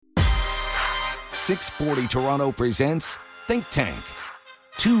640 Toronto presents Think Tank.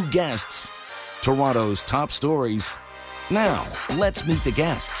 Two guests, Toronto's top stories. Now, let's meet the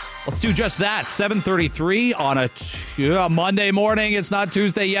guests. Let's do just that. 7:33 on a Monday morning. It's not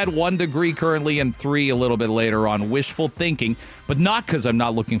Tuesday yet. 1 degree currently and 3 a little bit later on wishful thinking, but not because I'm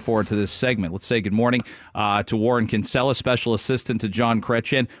not looking forward to this segment. Let's say good morning to Warren Kinsella, special assistant to Jean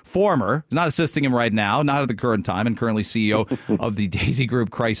Chretien, former, not assisting him right now, not at the current time, and currently CEO of the Daisy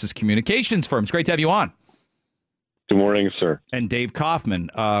Group Crisis Communications Firm. It's great to have you on. Good morning, sir. And Dave Kaufman,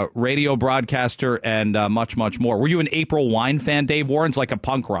 radio broadcaster and much, much more. Were you an April Wine fan, Dave? Warren's like a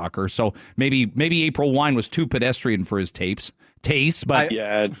punk rocker, so maybe April Wine was too pedestrian for his taste. But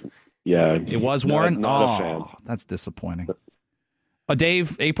yeah, it was Warren. Not a fan. That's disappointing.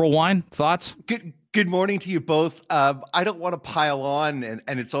 Dave, April Wine, thoughts? Good morning to you both. I don't want to pile on,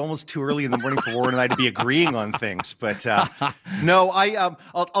 and it's almost too early in the morning for Warren and I to be agreeing on things. But no,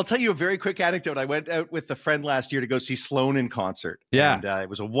 I'll tell you a very quick anecdote. I went out with a friend last year to go see Sloan in concert. Yeah, and it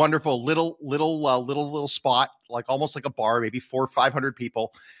was a wonderful little spot, like almost like a bar, maybe 400 or 500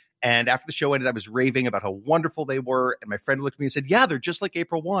 people. And after the show ended, I was raving about how wonderful they were. And my friend looked at me and said, "Yeah, they're just like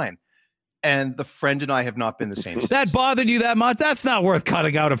April Wine." And the friend and I have not been the same since. That bothered you that much? That's not worth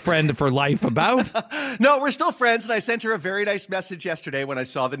cutting out a friend for life about. No, we're still friends, and I sent her a very nice message yesterday when I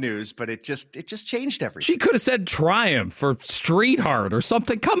saw the news, but it just changed everything. She could have said Triumph or Streetheart or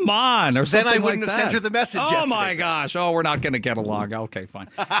something. Come on, or something like that. Then I wouldn't have sent her the message yesterday. Oh, my gosh. Oh, we're not going to get along. Okay, fine.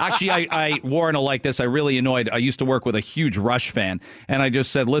 Actually, Warren will like this. I really annoyed. I used to work with a huge Rush fan, and I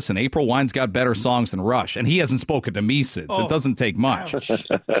just said, listen, April Wine's got better songs than Rush, and he hasn't spoken to me since. It doesn't take much.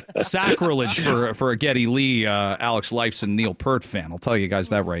 Sacrilege for a Geddy Lee, Alex Lifeson, Neil Peart fan. I'll tell you guys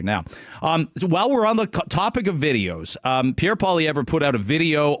that right now. While we're on the topic of videos, Pierre Poilievre put out a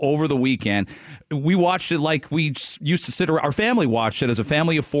video over the weekend. We watched it like we used to sit around. Our family watched it as a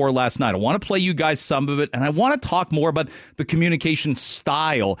family of four last night. I want to play you guys some of it, and I want to talk more about the communication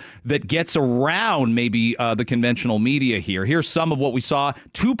style that gets around maybe the conventional media here. Here's some of what we saw.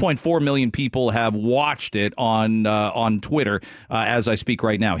 2.4 million people have watched it on Twitter as I speak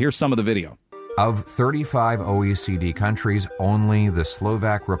right now. Here's some of the video. Of 35 OECD countries, only the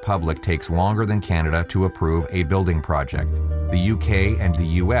Slovak Republic takes longer than Canada to approve a building project. The UK and the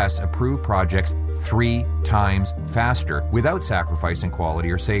US approve projects 3 times faster without sacrificing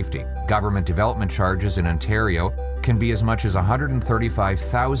quality or safety. Government development charges in Ontario can be as much as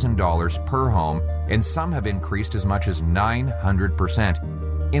 $135,000 per home, and some have increased as much as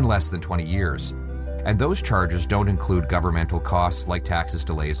 900% in less than 20 years. And those charges don't include governmental costs like taxes,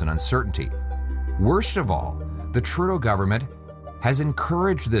 delays, and uncertainty. Worst of all, the Trudeau government has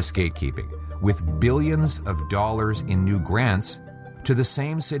encouraged this gatekeeping with billions of dollars in new grants to the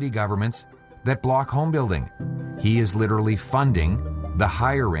same city governments that block home building. He is literally funding the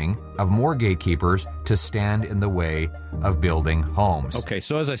hiring of more gatekeepers to stand in the way of building homes. Okay,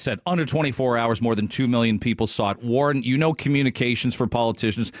 so as I said, under 24 hours, more than 2 million people saw it. Warren, you know communications for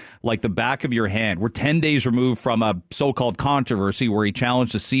politicians like the back of your hand. We're 10 days removed from a so-called controversy where he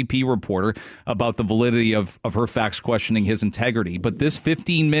challenged a CP reporter about the validity of her facts questioning his integrity. But this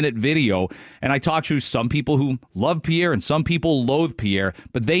 15-minute video, and I talked to some people who love Pierre and some people loathe Pierre,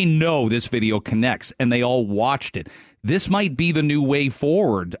 but they know this video connects, and they all watched it. This might be the new way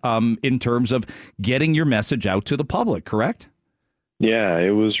forward in terms of getting your message out to the public, correct? Yeah,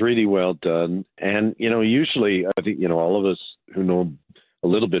 it was really well done. And, usually, I think, all of us who know a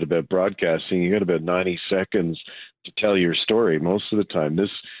little bit about broadcasting, you got about 90 seconds to tell your story most of the time.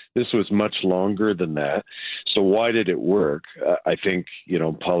 This was much longer than that. So why did it work? I think,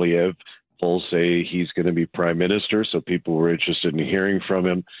 Poilievre will say he's going to be prime minister, so people were interested in hearing from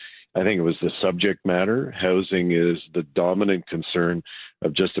him. I think it was the subject matter. Housing is the dominant concern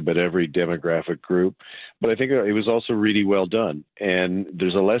of just about every demographic group. But I think it was also really well done. And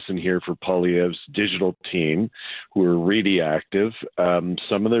there's a lesson here for Poilievre's digital team, who are really active.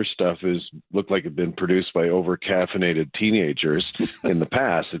 Some of their stuff looked like it had been produced by over-caffeinated teenagers in the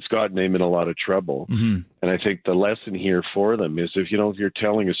past. It's gotten them in a lot of trouble. Mm-hmm. And I think the lesson here for them is if you're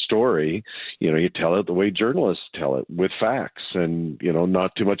telling a story, you tell it the way journalists tell it, with facts and,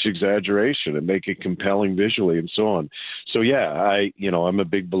 not too much exaggeration, and make it compelling visually and so on. So, yeah, I'm a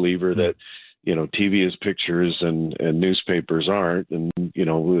big believer that, TV is pictures and newspapers aren't, and,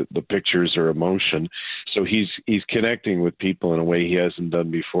 the pictures are emotion. So he's connecting with people in a way he hasn't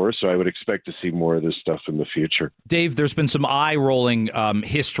done before. So I would expect to see more of this stuff in the future. Dave, there's been some eye-rolling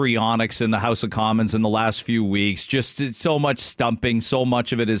histrionics in the House of Commons in the last few weeks. Just so much stumping. So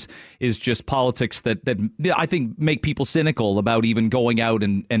much of it is just politics that I think make people cynical about even going out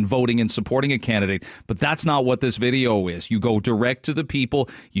and voting and supporting a candidate. But that's not what this video is. You go direct to the people.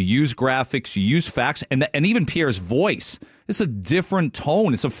 You use graphics. jokes, you use facts, and even Pierre's voice. It's a different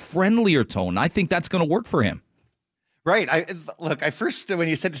tone. It's a friendlier tone. I think that's going to work for him. Right. I first, when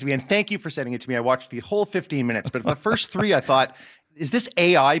you sent it to me, and thank you for sending it to me, I watched the whole 15 minutes, but the first 3, I thought, is this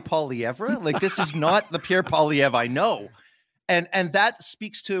AI Poilievre? Like, this is not the Pierre Poilievre I know. And that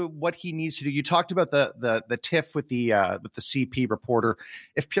speaks to what he needs to do. You talked about the tiff with the CP reporter.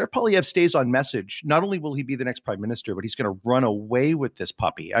 If Pierre Poilievre stays on message, not only will he be the next prime minister, but he's going to run away with this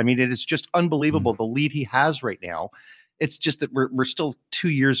puppy. I mean, it is just unbelievable, the lead he has right now. It's just that we're still 2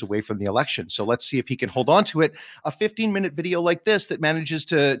 years away from the election. So let's see if he can hold on to it. A 15-minute video like this that manages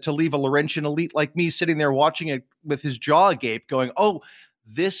to leave a Laurentian elite like me sitting there watching it with his jaw agape going, oh,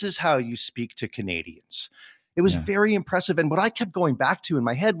 this is how you speak to Canadians. It was very impressive. And what I kept going back to in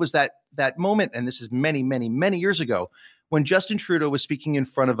my head was that moment, and this is many, many, many years ago, when Justin Trudeau was speaking in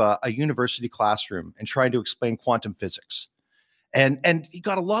front of a university classroom and trying to explain quantum physics. And he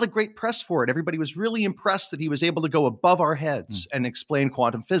got a lot of great press for it. Everybody was really impressed that he was able to go above our heads and explain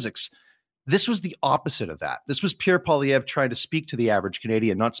quantum physics. This was the opposite of that. This was Pierre Poilievre trying to speak to the average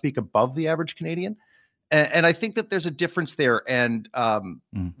Canadian, not speak above the average Canadian. And I think that there's a difference there. And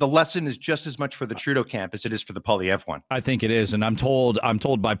the lesson is just as much for the Trudeau camp as it is for the Poilievre one. I think it is. And I'm told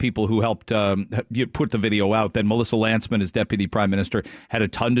by people who helped put the video out that Melissa Lantsman, as deputy prime minister, had a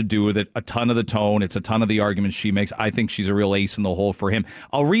ton to do with it, a ton of the tone. It's a ton of the arguments she makes. I think she's a real ace in the hole for him.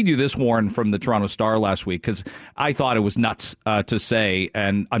 I'll read you this, Warren, from the Toronto Star last week, because I thought it was nuts to say,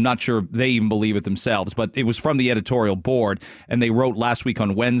 and I'm not sure they even believe it themselves, but it was from the editorial board, and they wrote last week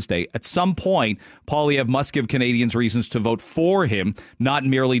on Wednesday, at some point, Poilievre must give Canadians reasons to vote for him, not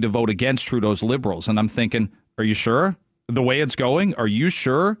merely to vote against Trudeau's Liberals. And I'm thinking, are you sure? The way it's going, are you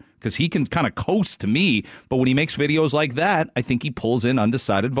sure? Because he can kind of coast to me, but when he makes videos like that, I think he pulls in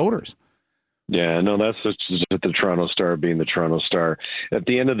undecided voters. Yeah, no, that's just the Toronto Star being the Toronto Star. At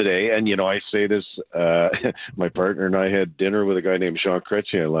the end of the day, and, I say this, my partner and I had dinner with a guy named Jean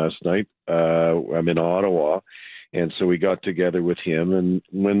Chretien last night. I'm in Ottawa. And so we got together with him. And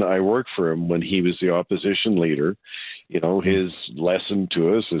when I worked for him, when he was the opposition leader, his lesson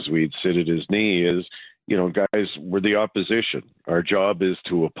to us as we'd sit at his knee is, guys, we're the opposition. Our job is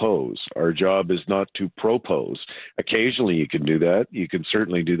to oppose. Our job is not to propose. Occasionally you can do that. You can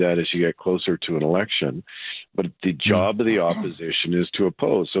certainly do that as you get closer to an election. But the job of the opposition is to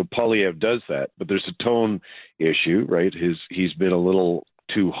oppose. So Poilievre does that. But there's a tone issue, right? He's been a little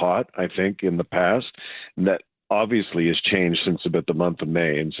too hot, I think, in the past. And that obviously has changed since about the month of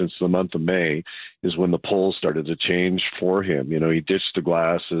May. And since the month of May is when the polls started to change for him. He ditched the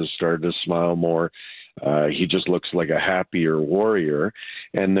glasses, started to smile more. He just looks like a happier warrior.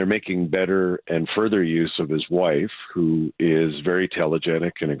 And they're making better and further use of his wife, who is very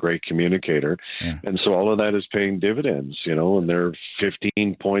telegenic and a great communicator. Yeah. And so all of that is paying dividends, and they're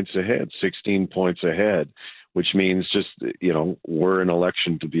 15 points ahead, 16 points ahead, which means just, we're an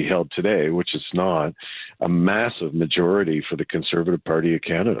election to be held today, which it's not, a massive majority for the Conservative Party of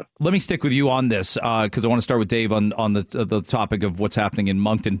Canada. Let me stick with you on this, because I want to start with Dave on the topic of what's happening in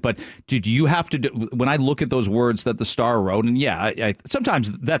Moncton. But did you have to when I look at those words that the Star wrote, and I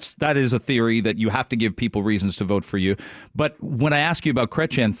sometimes that is a theory that you have to give people reasons to vote for you. But when I asked you about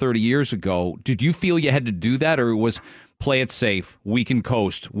Chretien 30 years ago, did you feel you had to do that, or it was play it safe, we can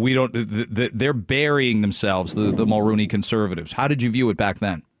coast, we don't? They're burying themselves, the Mulroney Conservatives. How did you view it back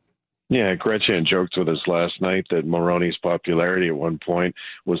then? Yeah, Chretien joked with us last night that Mulroney's popularity at one point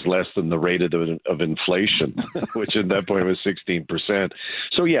was less than the rate of inflation, which at that point was 16%.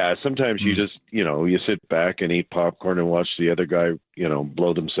 So, yeah, sometimes you just, you sit back and eat popcorn and watch the other guy,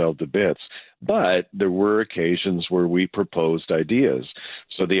 blow themselves to bits. But there were occasions where we proposed ideas.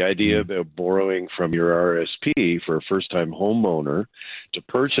 So the idea about borrowing from your RSP for a first-time homeowner to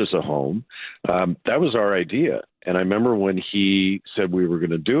purchase a home, that was our idea. And I remember when he said we were going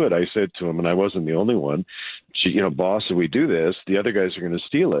to do it, I said to him, and I wasn't the only one, boss, if we do this, the other guys are going to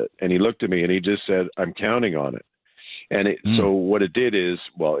steal it. And he looked at me and he just said, I'm counting on it. And so what it did is,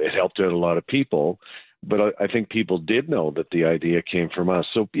 it helped out a lot of people, but I think people did know that the idea came from us.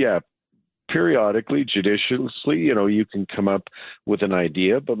 So, yeah, periodically, judiciously, you can come up with an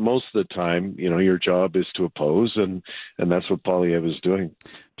idea, but most of the time, your job is to oppose, and that's what Poilievre is doing.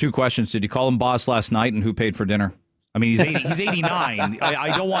 2 questions. Did you call him boss last night, and who paid for dinner? I mean, he's 89.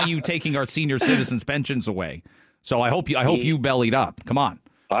 I don't want you taking our senior citizens' pensions away. So I hope you bellied up. Come on.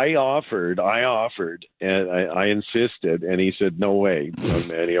 I offered, and I insisted, and he said, "No way, young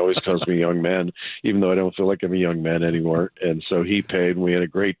man." He always calls me young man, even though I don't feel like I'm a young man anymore. And so he paid, and we had a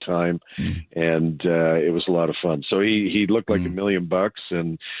great time, and it was a lot of fun. So he looked like $1 million,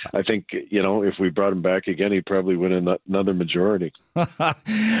 and I think if we brought him back again, he'd probably win another majority.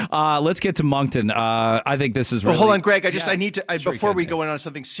 Let's get to Moncton. I think this is really. Well, hold on, Greg. I need to Sure, before we go in on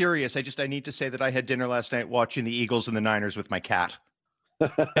something serious. I need to say that I had dinner last night watching the Eagles and the Niners with my cat.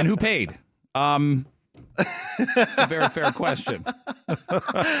 And who paid? A very fair question.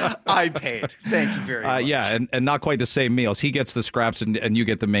 I paid. Thank you very much. Yeah, and not quite the same meals. He gets the scraps and you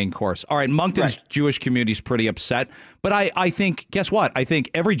get the main course. All right, Moncton's Jewish community is pretty upset. But I think, guess what? I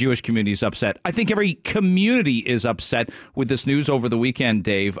think every Jewish community is upset. I think every community is upset with this news over the weekend,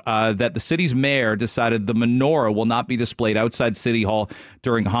 Dave, that the city's mayor decided the menorah will not be displayed outside City Hall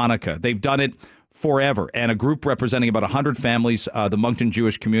during Hanukkah. They've done it forever. And a group representing about 100 families, the Moncton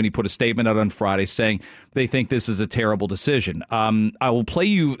Jewish community, put a statement out on Friday saying they think this is a terrible decision. I will play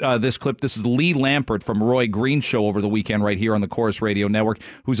you this clip. This is Lee Lampert from Roy Green's show over the weekend right here on the Chorus Radio Network,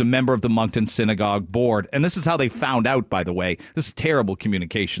 who's a member of the Moncton Synagogue Board. And this is how they found out, by the way. This is terrible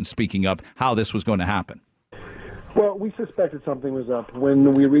communication, speaking of how this was going to happen. Well, we suspected something was up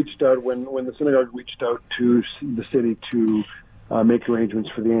when we reached out, when the synagogue reached out to the city to make arrangements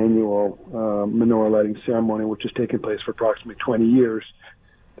for the annual menorah lighting ceremony, which has taken place for approximately 20 years.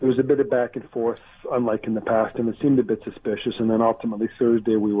 There was a bit of back and forth, unlike in the past, and it seemed a bit suspicious. And then ultimately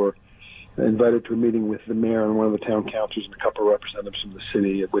Thursday we were invited to a meeting with the mayor and one of the town councilors and a couple of representatives from the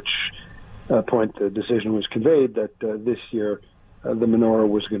city, at which point the decision was conveyed that this year the menorah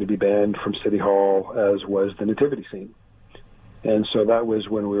was going to be banned from City Hall, as was the nativity scene. And so that was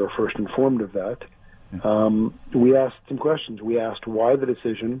when we were first informed of that. We asked some questions. We asked why the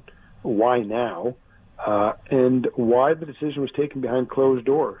decision, why now, and why the decision was taken behind closed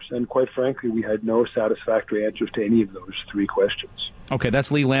doors. And quite frankly, we had no satisfactory answers to any of those three questions. Okay, that's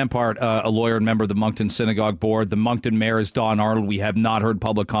Lee Lampart, a lawyer and member of the Moncton Synagogue Board. The Moncton mayor is Dawn Arnold. We have not heard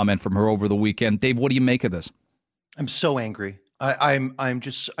public comment from her over the weekend. Dave, what do you make of this? I'm so angry. I'm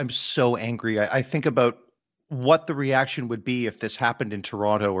so angry. I think about what the reaction would be if this happened in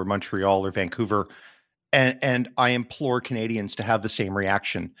Toronto or Montreal or Vancouver. And I implore Canadians to have the same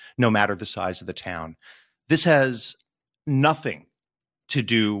reaction, no matter the size of the town. This has nothing to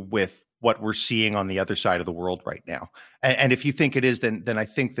do with what we're seeing on the other side of the world right now. And if you think it is, then I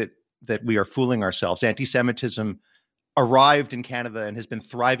think that we are fooling ourselves. Anti-Semitism arrived in Canada and has been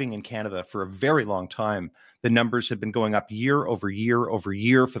thriving in Canada for a very long time. The numbers have been going up year over year over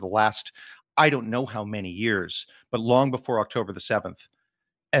year for the last, I don't know how many years, but long before October the 7th.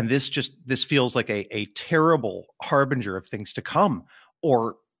 And this feels like a terrible harbinger of things to come,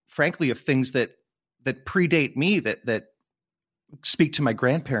 or frankly, of things that predate me, that speak to my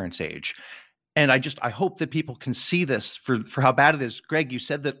grandparents' age. And I hope that people can see this for how bad it is. Greg, you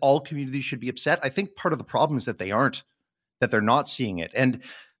said that all communities should be upset. I think part of the problem is that they aren't, that they're not seeing it. And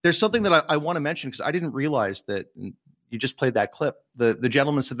there's something that I want to mention, because I didn't realize that. You just played that clip. The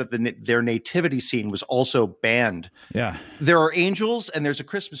gentleman said that their nativity scene was also banned. Yeah. There are angels and there's a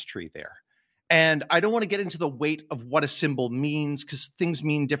Christmas tree there. And I don't want to get into the weight of what a symbol means, because things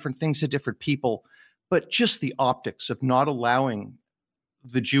mean different things to different people. But just the optics of not allowing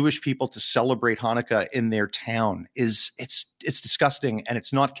the Jewish people to celebrate Hanukkah in their town it's disgusting, and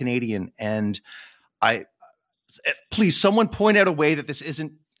it's not Canadian. And please, someone point out a way that this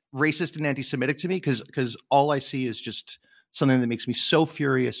isn't racist and anti-Semitic to me, because all I see is just something that makes me so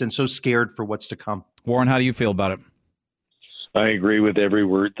furious and so scared for what's to come. Warren, how do you feel about it? I agree with every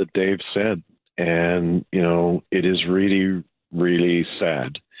word that Dave said. And, it is really, really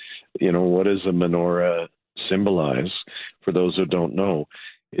sad. What does a menorah symbolize? For those who don't know,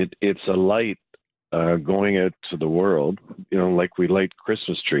 it's a light going out to the world, like we light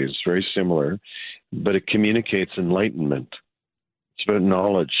Christmas trees, very similar, but it communicates enlightenment. It's about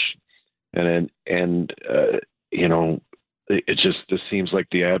knowledge, and this seems like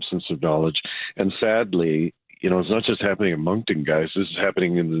the absence of knowledge. And sadly, it's not just happening in Moncton, guys. This is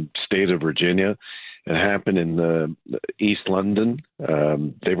happening in the state of Virginia. It happened in East London.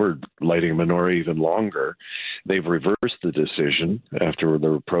 They were lighting a menorah even longer. They've reversed the decision after there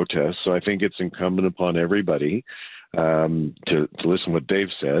were protests. So I think it's incumbent upon everybody to listen to what Dave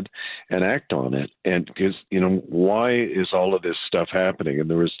said and act on it. And because, why is all of this stuff happening? And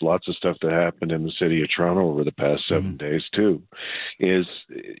there was lots of stuff that happened in the city of Toronto over the past 7 days too, is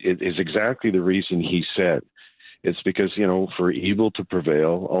exactly the reason he said. It's because, for evil to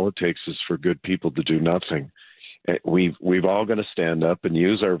prevail, all it takes is for good people to do nothing. We've all got to stand up and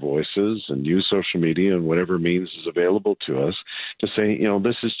use our voices and use social media and whatever means is available to us to say,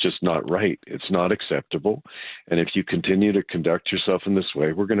 this is just not right. It's not acceptable. And if you continue to conduct yourself in this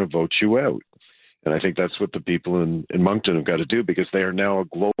way, we're going to vote you out. And I think that's what the people in Moncton have got to do, because they are now a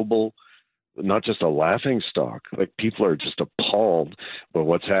global, not just a laughing stock. Like, people are just appalled by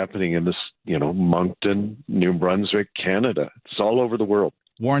what's happening in this, Moncton, New Brunswick, Canada. It's all over the world.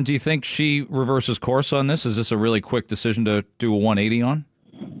 Warren, do you think she reverses course on this? Is this a really quick decision to do a 180 on?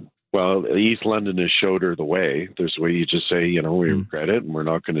 Well, East London has showed her the way. There's a way you just say, we regret it and we're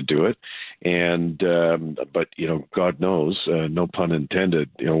not going to do it. And, but, God knows, no pun intended,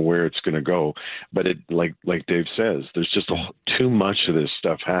 where it's going to go. But it, like Dave says, there's just too much of this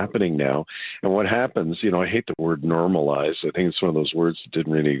stuff happening now. And what happens, I hate the word normalize. I think it's one of those words that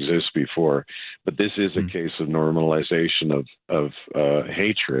didn't really exist before. But this is a case of normalization of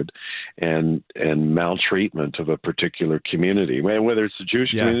hatred and maltreatment of a particular community, whether it's the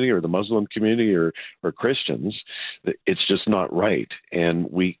Jewish community or the Muslim community or Christians. It's just not right. And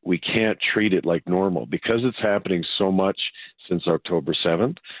we can't treat it like normal because it's happening so much since October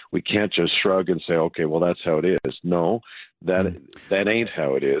 7th. We can't just shrug and say, okay, well, that's how it is. No, that ain't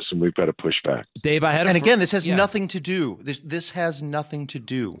how it is. And we've got to push back. Dave, again, this has nothing to do. This has nothing to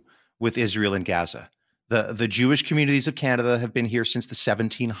do with Israel and Gaza. The Jewish communities of Canada have been here since the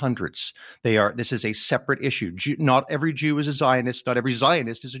 1700s. This is a separate issue. Not every Jew is a Zionist. Not every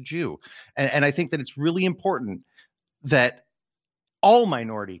Zionist is a Jew. And I think that it's really important that all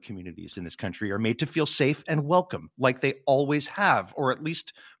minority communities in this country are made to feel safe and welcome, like they always have, or at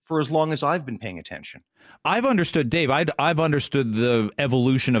least for as long as I've been paying attention. I've understood, Dave, I've understood the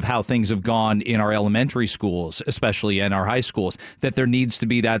evolution of how things have gone in our elementary schools, especially in our high schools, that there needs to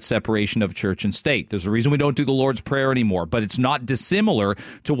be that separation of church and state. There's a reason we don't do the Lord's Prayer anymore, but it's not dissimilar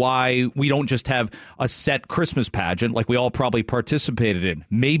to why we don't just have a set Christmas pageant like we all probably participated in.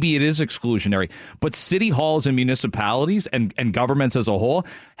 Maybe it is exclusionary, but city halls and municipalities and governments as a whole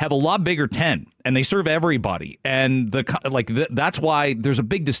have a lot bigger tent, and they serve everybody. And that's why there's a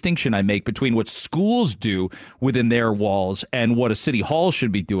big distinction I make between what schools do within their walls and what a city hall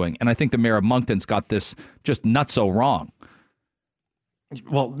should be doing. And I think the mayor of Moncton's got this just nutso wrong.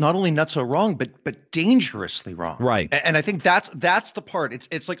 Well, not only not so wrong, but dangerously wrong. Right. And I think that's the part.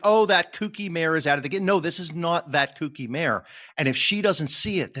 It's like, oh, that kooky mayor is out of the game. No, this is not that kooky mayor. And if she doesn't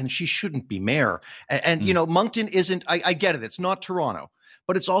see it, then she shouldn't be mayor. And Moncton isn't, I get it. It's not Toronto,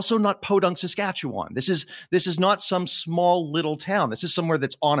 but it's also not Podunk, Saskatchewan. This is not some small little town. This is somewhere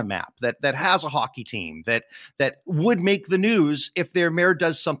that's on a map, that has a hockey team, that would make the news if their mayor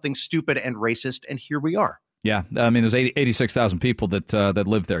does something stupid and racist. And here we are. Yeah, I mean, there's 86,000 people that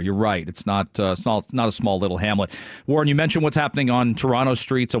live there. You're right. It's not a small little hamlet. Warren, you mentioned what's happening on Toronto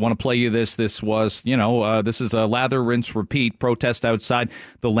streets. I want to play you this. This was, this is a lather, rinse, repeat protest outside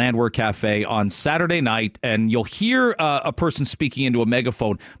the Landwehr Cafe on Saturday night. And you'll hear a person speaking into a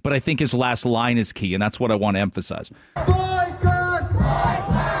megaphone, but I think his last line is key, and that's what I want to emphasize. Boycott!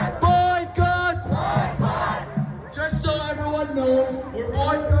 Boycott! Boycott! Boycott! Just so everyone knows, we're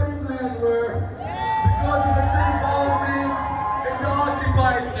boycotting Landwehr. Because of the involvement in the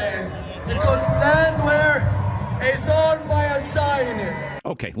occupied lands. Because Landwehr is owned by a Zionist.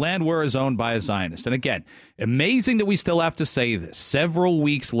 Okay, Landwehr is owned by a Zionist. And again, amazing that we still have to say this several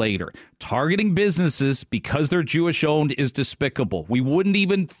weeks later. Targeting businesses because they're Jewish-owned is despicable. We wouldn't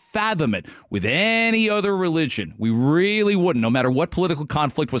even fathom it with any other religion. We really wouldn't, no matter what political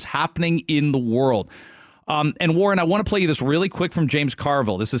conflict was happening in the world. And Warren, I want to play you this really quick from James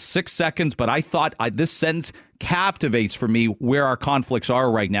Carville. This is 6 seconds, but I thought this sentence captivates for me where our conflicts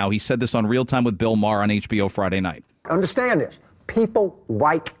are right now. He said this on Real Time with Bill Maher on HBO Friday night. Understand this. People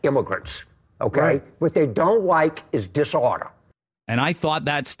like immigrants, okay? Right. What they don't like is disorder. And I thought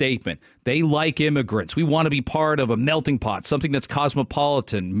that statement, they like immigrants. We want to be part of a melting pot, something that's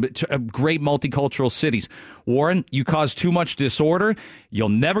cosmopolitan, great multicultural cities. Warren, you cause too much disorder, you'll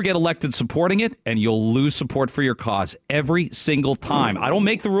never get elected supporting it, and you'll lose support for your cause every single time. I don't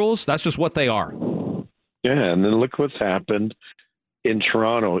make the rules. That's just what they are. Yeah, and then look what's happened in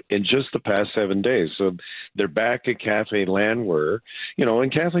Toronto in just the past 7 days. So they're back at Cafe Landwehr,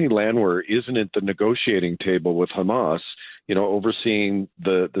 and Cafe Landwehr isn't at the negotiating table with Hamas, overseeing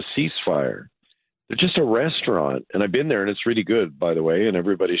the ceasefire. They're just a restaurant. And I've been there, and it's really good, by the way, and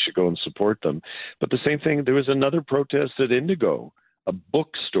everybody should go and support them. But the same thing, there was another protest at Indigo, a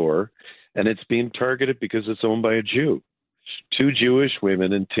bookstore, and it's being targeted because it's owned by a Jew. 2 Jewish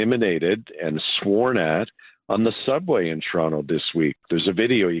women intimidated and sworn at on the subway in Toronto this week. There's a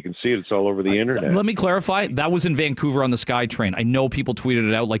video. You can see it. It's all over the internet. Let me clarify. That was in Vancouver on the SkyTrain. I know people tweeted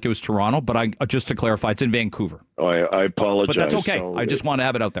it out like it was Toronto, but just to clarify, it's in Vancouver. Oh, I apologize. But that's okay. I just want to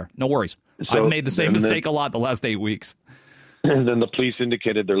have it out there. No worries. I've made the same mistake a lot the last 8 weeks. And then the police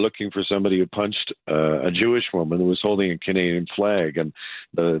indicated they're looking for somebody who punched a Jewish woman who was holding a Canadian flag, and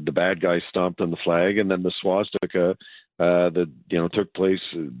the bad guy stomped on the flag, and then the swastika that took place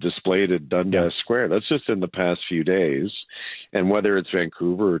displayed at Dundas Square. That's just in the past few days. And whether it's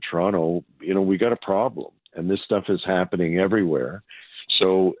Vancouver or Toronto, we got a problem, and this stuff is happening everywhere.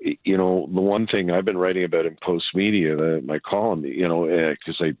 So, the one thing I've been writing about in Post Media, my column,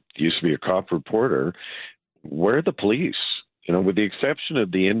 because I used to be a cop reporter, where are the police? With the exception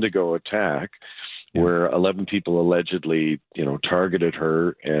of the Indigo attack, where 11 people allegedly, targeted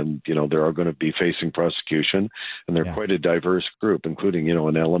her, and, they're all going to be facing prosecution, and they're quite a diverse group, including,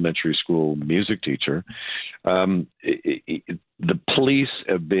 an elementary school music teacher. The police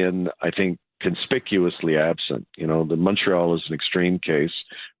have been, I think, conspicuously absent. The Montreal is an extreme case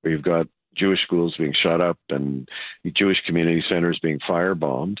where you've got Jewish schools being shut up and Jewish community centers being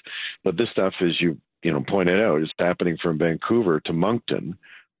firebombed. But this stuff, as you pointed out, is happening from Vancouver to Moncton.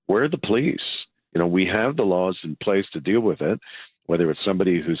 Where are the police? We have the laws in place to deal with it, whether it's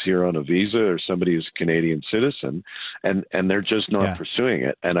somebody who's here on a visa or somebody who's a Canadian citizen, and they're just not pursuing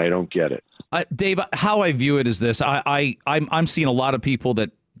it, and I don't get it. Dave, how I view it is this: I'm seeing a lot of people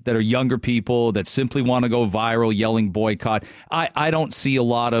that are younger people that simply want to go viral, yelling boycott. I don't see a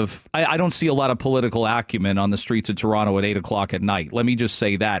lot of political acumen on the streets of Toronto at 8:00 at night. Let me just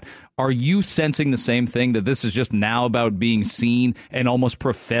say that. Are you sensing the same thing, that this is just now about being seen and almost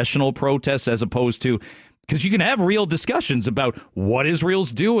professional protests, as opposed to, because you can have real discussions about what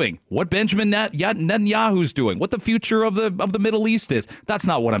Israel's doing, what Benjamin Netanyahu's doing, what the future of the Middle East is. That's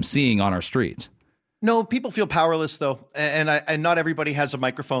not what I'm seeing on our streets. No, people feel powerless, though, and not everybody has a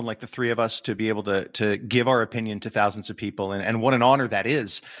microphone like the three of us to be able to give our opinion to thousands of people, and what an honor that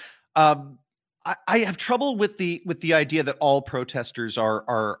is. I have trouble with the idea that all protesters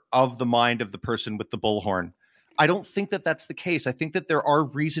are of the mind of the person with the bullhorn. I don't think that that's the case. I think that there are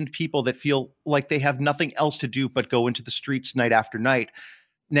reasoned people that feel like they have nothing else to do but go into the streets night after night.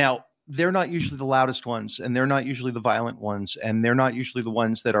 Now, they're not usually the loudest ones, and they're not usually the violent ones, and they're not usually the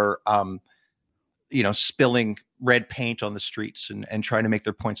ones that are spilling red paint on the streets and trying to make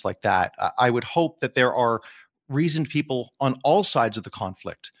their points like that. I would hope that there are reasoned people on all sides of the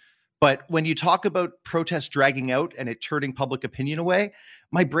conflict. But when you talk about protests dragging out and it turning public opinion away,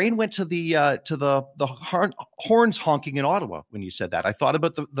 my brain went to the horns honking in Ottawa when you said that. I thought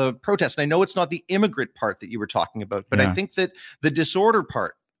about the protest. And I know it's not the immigrant part that you were talking about, but I think that the disorder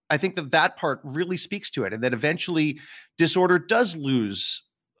part, I think that part really speaks to it, and that eventually disorder does lose.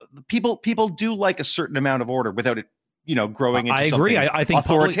 People do like a certain amount of order without it, growing into something I think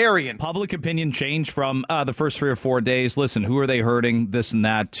authoritarian. Public opinion changed from the first 3 or 4 days. Listen, who are they hurting? This and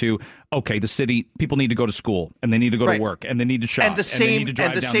that. To okay, the city people need to go to school, and they need to go to work, and they need to shop, and they need to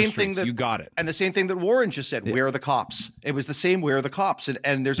drive down the streets. You got it. And the same thing that Warren just said. Where are the cops? It was the same. Where are the cops?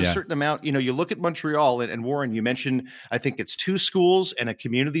 And there's a certain amount. You look at Montreal and Warren. You mentioned, I think it's 2 schools and a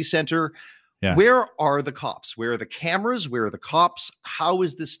community center. Yeah. Where are the cops? Where are the cameras? Where are the cops? How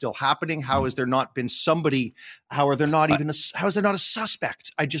is this still happening? How has there not been somebody? How is there not a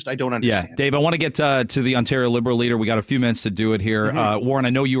suspect? I don't understand. Yeah, Dave, I want to get to the Ontario Liberal leader. We got a few minutes to do it here. Warren, I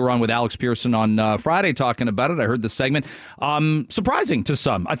know you were on with Alex Pearson on Friday talking about it. I heard the segment. Surprising to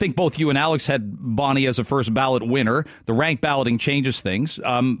some. I think both you and Alex had Bonnie as a first ballot winner. The rank balloting changes things.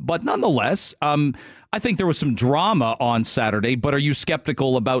 But nonetheless, I think there was some drama on Saturday, but are you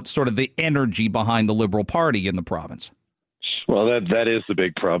skeptical about sort of the energy behind the Liberal Party in the province? Well, that is the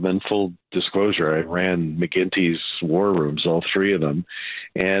big problem. And full disclosure, I ran McGuinty's war rooms, all 3 of them.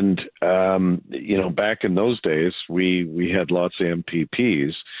 And, back in those days, we had lots of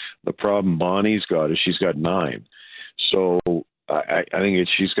MPPs. The problem Bonnie's got is she's got 9. So I think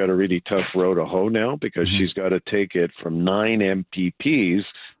she's got a really tough row to hoe now, because she's got to take it from 9 MPPs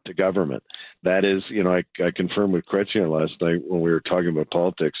to government. That is, I confirmed with Chretien last night when we were talking about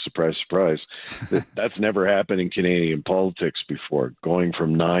politics, surprise, surprise, that's never happened in Canadian politics before, going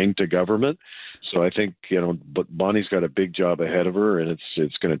from 9 to government. So I think, but Bonnie's got a big job ahead of her, and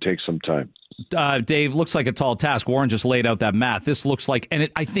it's going to take some time. Dave, looks like a tall task. Warren just laid out that math. This looks like, and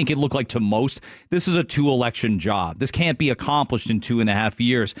I think it looked like to most, this is a 2-election job. This can't be accomplished in 2.5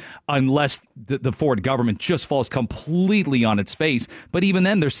 years unless the Ford government just falls completely on its face. But even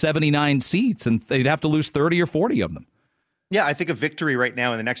then, there's 79 seats, and they'd have to lose 30 or 40 of them. Yeah, I think a victory right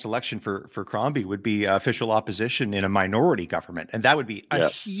now in the next election for Crombie would be official opposition in a minority government, and that would be a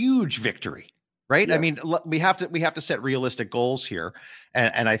huge victory. right? Yeah. I mean, we have to set realistic goals here,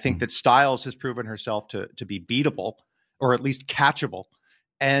 and I think that Styles has proven herself to be beatable or at least catchable.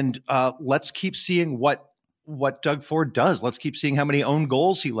 And let's keep seeing what Doug Ford does. Let's keep seeing how many own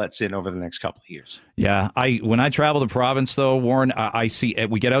goals he lets in over the next couple of years. Yeah, when I travel the province, though, Warren, I see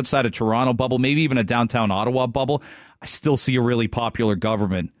we get outside of Toronto bubble, maybe even a downtown Ottawa bubble. I still see a really popular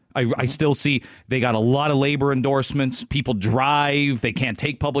government. I still see they got a lot of labor endorsements. People drive. They can't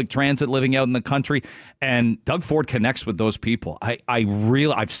take public transit living out in the country. And Doug Ford connects with those people.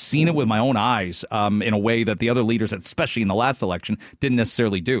 I've seen it with my own eyes in a way that the other leaders, especially in the last election, didn't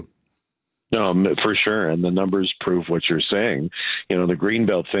necessarily do. No, for sure, and the numbers prove what you're saying. You know, the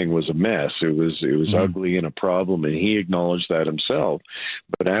Greenbelt thing was a mess. It was ugly and a problem, and he acknowledged that himself.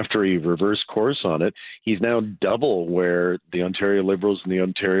 But after he reversed course on it, he's now double where the Ontario Liberals and the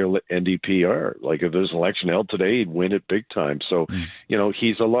Ontario NDP are. Like, if there's an election held today, he'd win it big time. So, you know,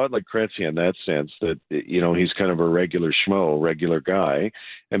 he's a lot like Chretien in that sense that, you know, he's kind of a regular schmo, regular guy,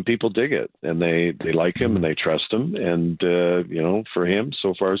 and people dig it, and they like him and they trust him, and you know, for him,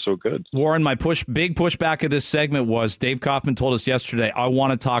 so far so good. Warren, my big pushback of this segment was Dave Kaufman told us yesterday, I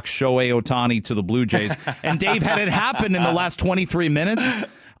want to talk Shohei Ohtani to the Blue Jays, and Dave, had it happened in the last 23 minutes,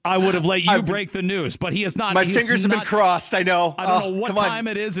 I would have let you break the news, but he has not. My fingers have been crossed. I know. I don't know what time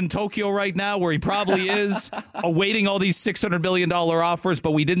it is in Tokyo right now, where he probably is awaiting all these $600 billion offers,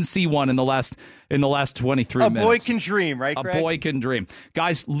 but we didn't see one in the last 23 minutes. A boy can dream, right, Greg? A boy can dream.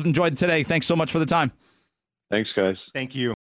 Guys, enjoyed today. Thanks so much for the time. Thanks, guys. Thank you.